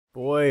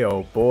Boy,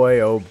 oh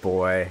boy, oh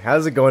boy.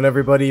 How's it going,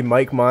 everybody?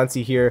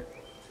 Monty here.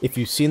 If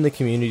you've seen the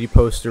community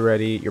post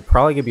already, you're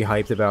probably going to be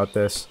hyped about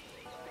this.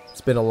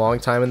 It's been a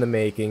long time in the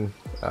making.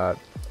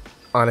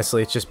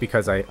 Honestly, it's just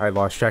because I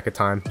lost track of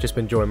time. Just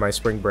been enjoying my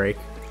spring break.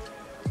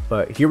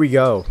 But here we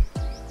go.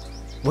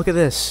 Look at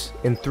this.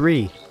 In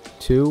 3,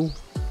 2,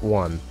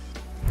 1.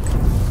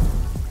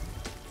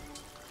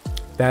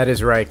 That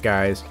is right,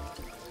 guys.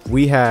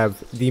 We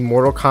have the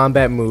Mortal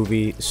Kombat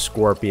movie,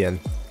 Scorpion.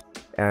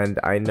 And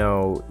I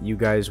know you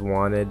guys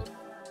wanted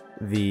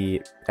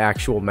the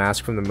actual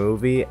mask from the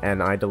movie,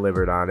 and I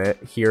delivered on it.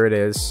 Here it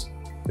is.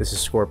 This is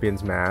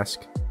Scorpion's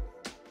mask.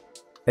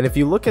 And if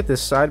you look at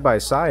this side by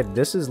side,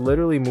 this is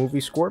literally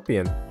movie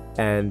Scorpion.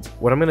 And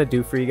what I'm going to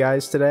do for you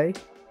guys today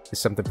is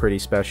something pretty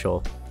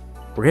special.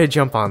 We're going to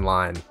jump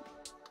online.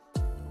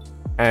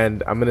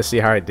 And I'm going to see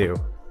how I do.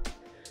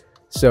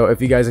 So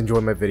if you guys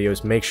enjoy my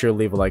videos, make sure to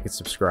leave a like and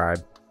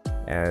subscribe.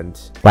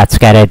 And let's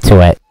get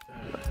into it.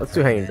 Let's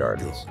do Hanging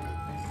Gardens.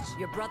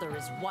 Your brother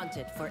is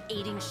wanted for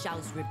aiding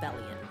Xiao's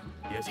rebellion.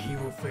 Yet he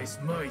will face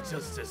my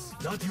justice,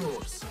 not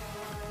yours.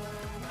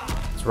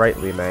 That's right,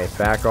 Li Mei.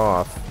 Back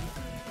off.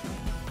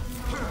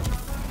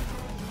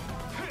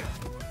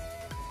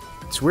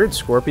 It's weird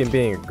Scorpion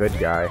being a good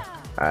guy.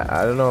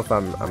 I don't know if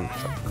I'm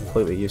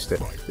completely used to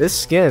it. This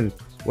skin,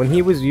 when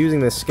he was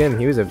using this skin,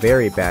 he was a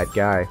very bad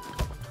guy.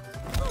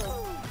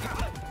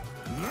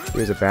 He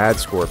was a bad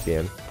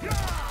Scorpion.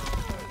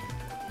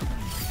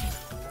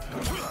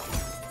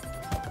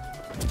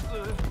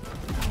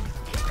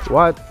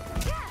 What?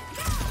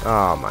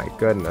 Oh my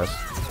goodness.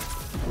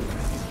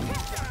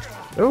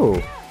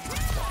 Ooh.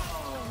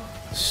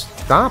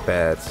 Stop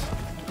it.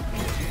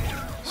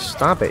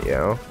 Stop it,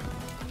 yo.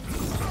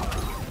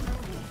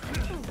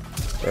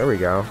 There we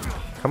go.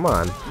 Come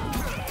on.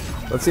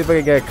 Let's see if I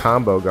can get a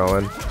combo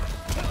going.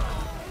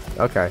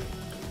 Okay.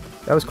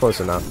 That was close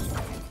enough.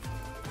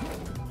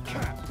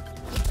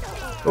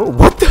 Oh,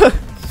 what the?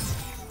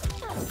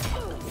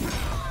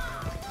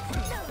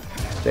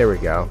 There we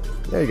go.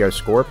 There you go,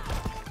 Scorp.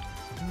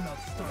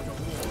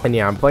 And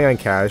yeah, I'm playing on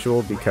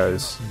casual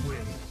because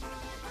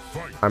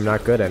I'm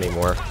not good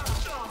anymore.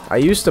 I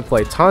used to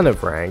play a ton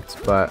of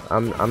ranked, but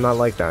I'm not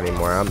like that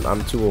anymore.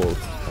 I'm too old.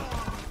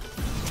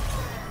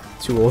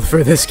 Too old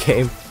for this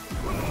game.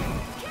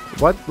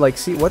 What? Like,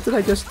 see, what did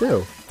I just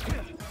do?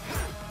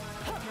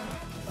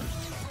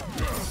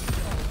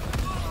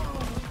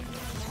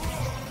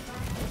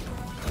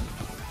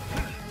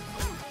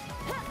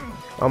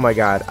 Oh my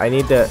god, I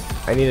need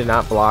to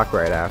not block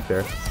right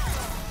after.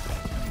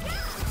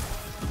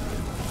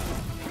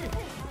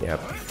 Yep.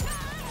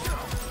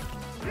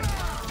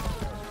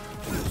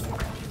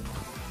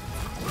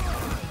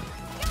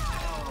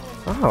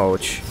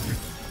 Ouch.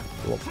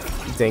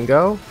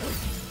 Dingo?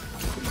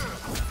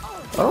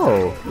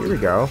 Oh, here we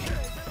go.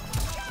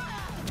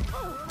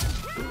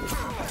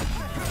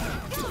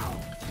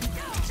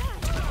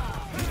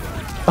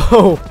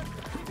 Oh,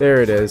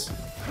 there it is.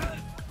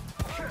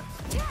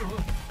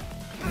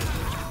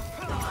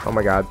 Oh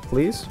my god,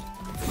 please.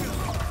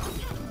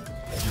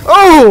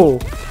 Oh!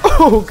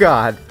 Oh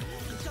god.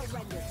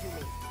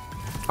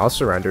 I'll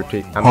surrender to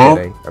you. I'm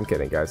kidding. I'm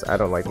kidding, guys. I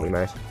don't like Li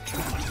Mei.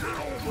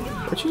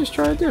 What you just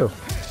trying to do?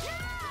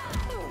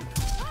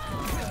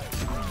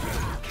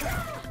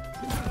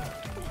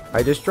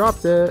 I just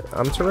dropped it.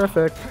 I'm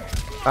terrific.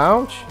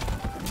 Ouch.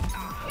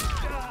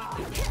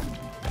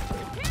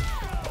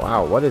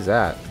 Wow, what is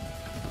that?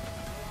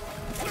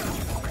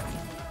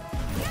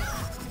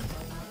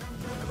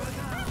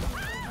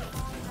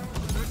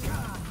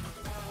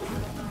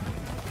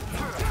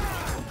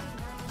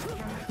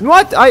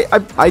 What?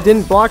 I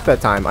didn't block that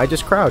time. I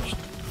just crouched.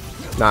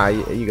 Nah,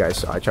 you guys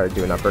saw. I tried to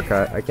do an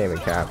uppercut. I can't even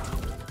cap.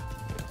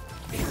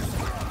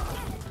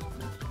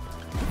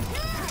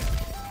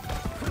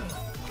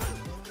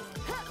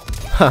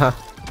 Haha.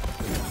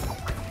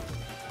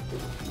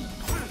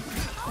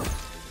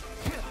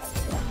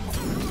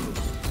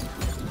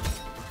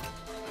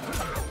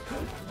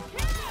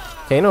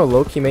 Kano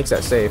low-key makes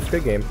that save.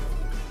 Good game.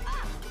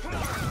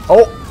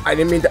 Oh! I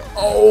didn't mean to.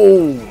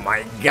 Oh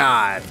my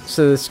god.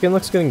 So the skin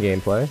looks good in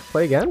gameplay.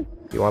 Play again?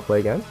 Do you want to play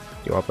again? Do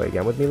you want to play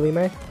again with me, Li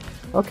Mei?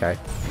 Okay.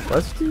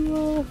 Let's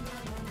do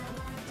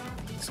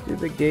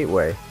the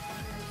gateway.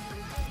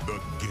 The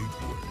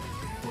gateway.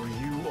 Were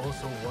you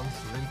also once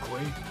Lin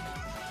Kuei?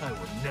 I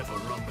would never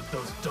run with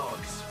those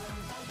dogs.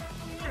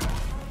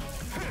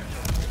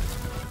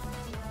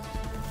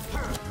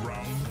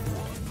 Round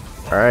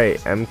 1. Alright,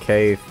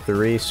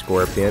 MK3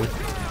 Scorpion.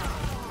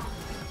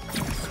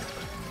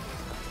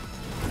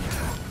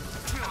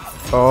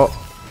 Oh.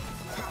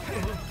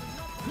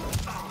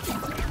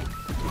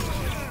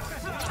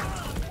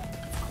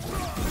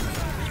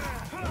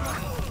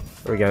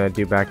 We're gonna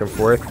do back and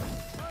forth.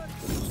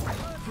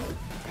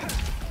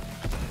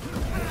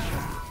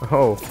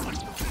 Oh.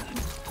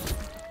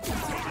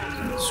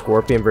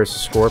 Scorpion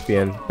versus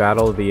Scorpion.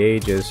 Battle of the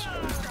Ages.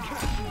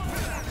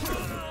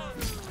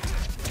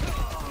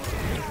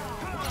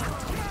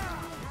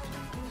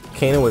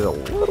 Kano was a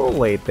little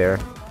late there.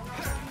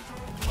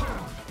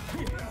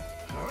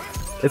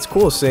 it's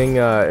cool seeing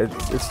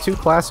it's two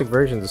classic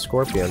versions of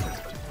Scorpion.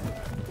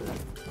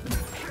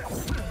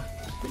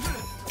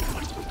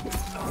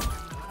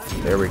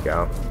 There we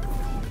go.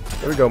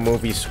 There we go,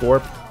 movie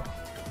Scorp.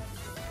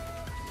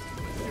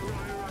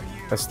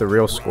 That's the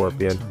real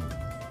Scorpion.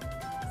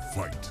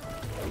 Fight.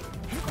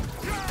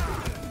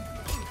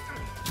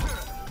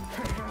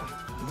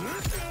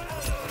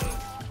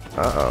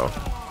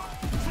 Uh-oh.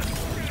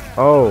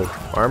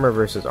 Oh, armor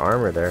versus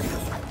armor there.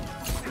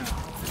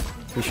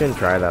 You shouldn't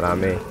try that on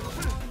me.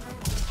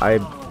 I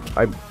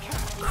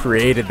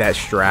created that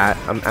strat.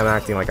 I'm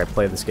acting like I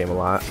play this game a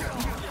lot.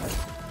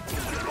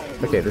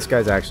 Okay, this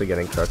guy's actually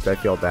getting cooked. I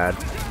feel bad.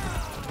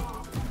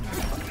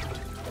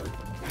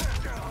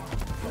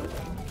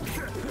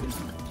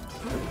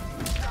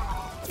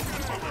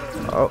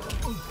 Oh.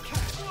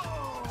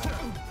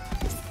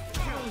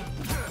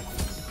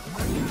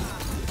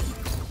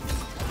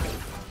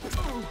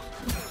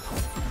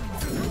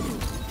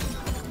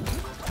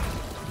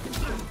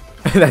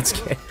 That's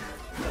game.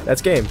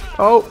 That's game.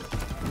 Oh.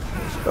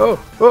 Oh.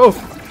 Oh.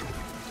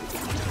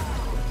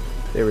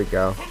 There we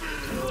go.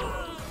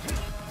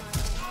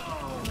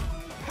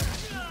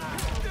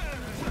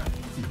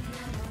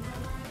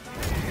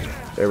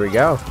 There we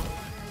go.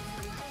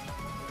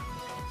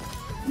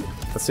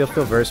 Let's see if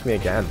he'll verse me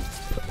again.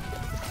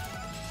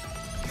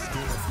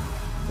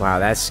 Wow,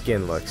 that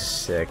skin looks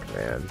sick,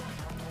 man.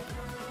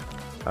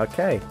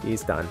 Okay,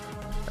 he's done.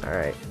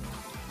 Alright.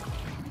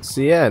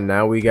 So yeah,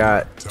 now we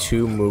got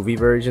two movie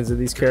versions of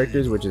these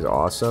characters, which is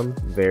awesome.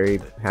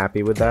 Very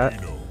happy with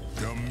that.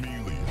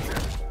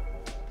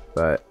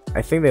 But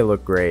I think they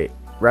look great.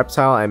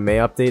 Reptile, I may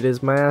update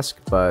his mask,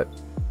 but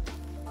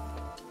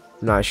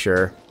I'm not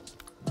sure.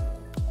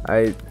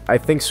 I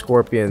think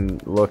Scorpion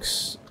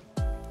looks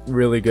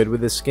really good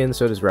with his skin,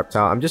 so does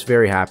Reptile. I'm just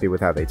very happy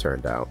with how they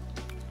turned out.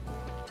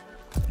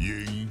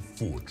 Ying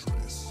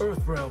Fortress.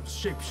 Earthrealm's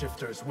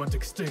shapeshifters went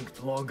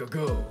extinct long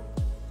ago.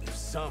 If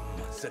some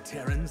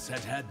Zaterrans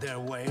had had their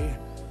way,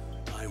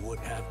 I would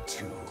have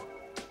too.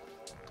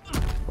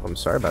 I'm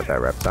sorry about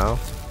that, Reptile.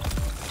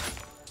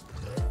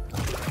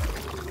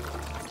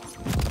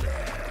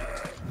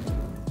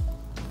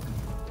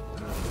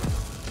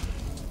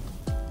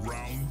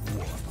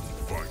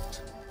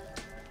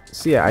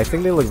 So yeah, I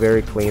think they look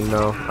very clean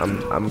though.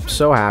 I'm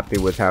so happy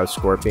with how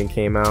Scorpion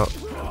came out.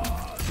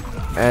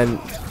 And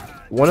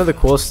one of the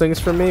coolest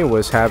things for me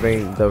was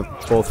having the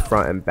both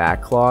front and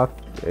back cloth,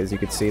 as you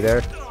can see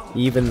there.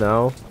 Even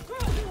though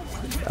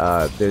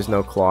there's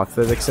no cloth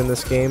physics in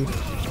this game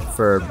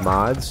for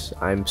mods,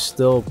 I'm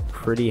still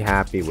pretty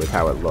happy with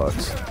how it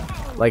looks.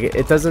 Like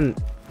it doesn't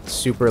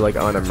super like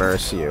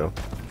unimmerse you,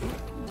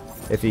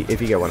 if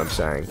you get what I'm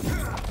saying.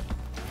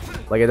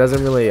 Like it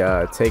doesn't really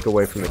take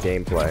away from the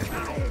gameplay.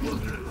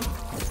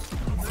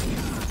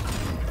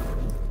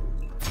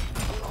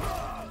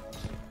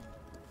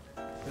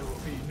 There will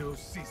be no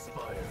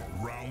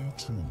ceasefire. Round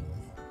 2.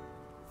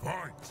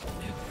 Fight.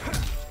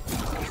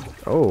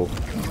 Oh,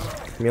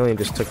 Chameleon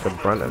just took the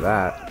brunt of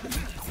that.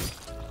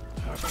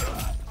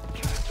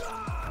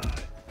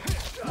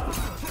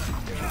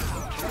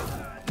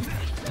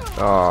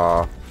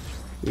 Aw,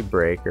 he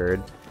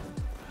breakered.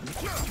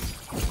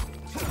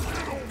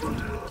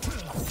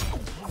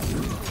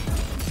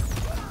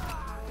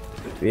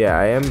 Yeah,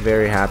 I am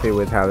very happy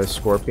with how this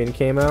Scorpion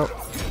came out.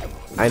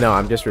 I know,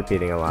 I'm just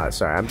repeating a lot.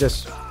 Sorry, I've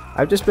just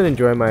been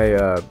enjoying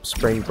my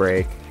spring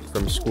break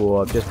from school.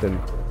 I've just been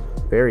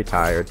very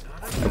tired.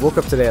 I woke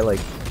up today at like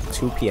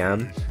 2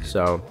 p.m.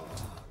 so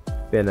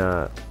been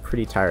a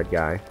pretty tired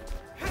guy.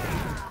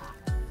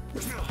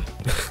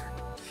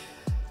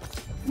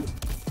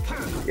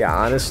 Yeah,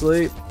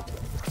 honestly,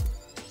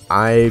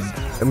 I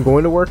am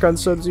going to work on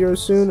Sub-Zero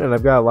soon, and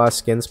I've got a lot of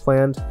skins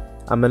planned.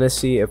 I'm gonna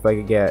see if I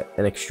could get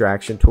an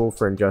extraction tool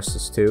for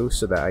Injustice 2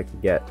 so that I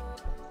could get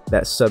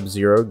that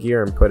Sub-Zero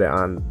gear and put it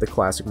on the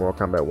classic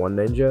Mortal Kombat 1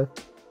 Ninja.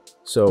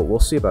 So we'll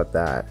see about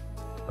that.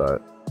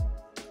 But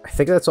I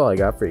think that's all I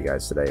got for you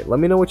guys today. Let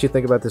me know what you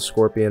think about this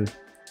Scorpion.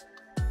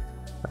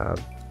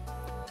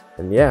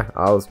 And yeah,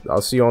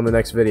 I'll see you on the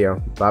next video.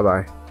 Bye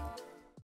bye.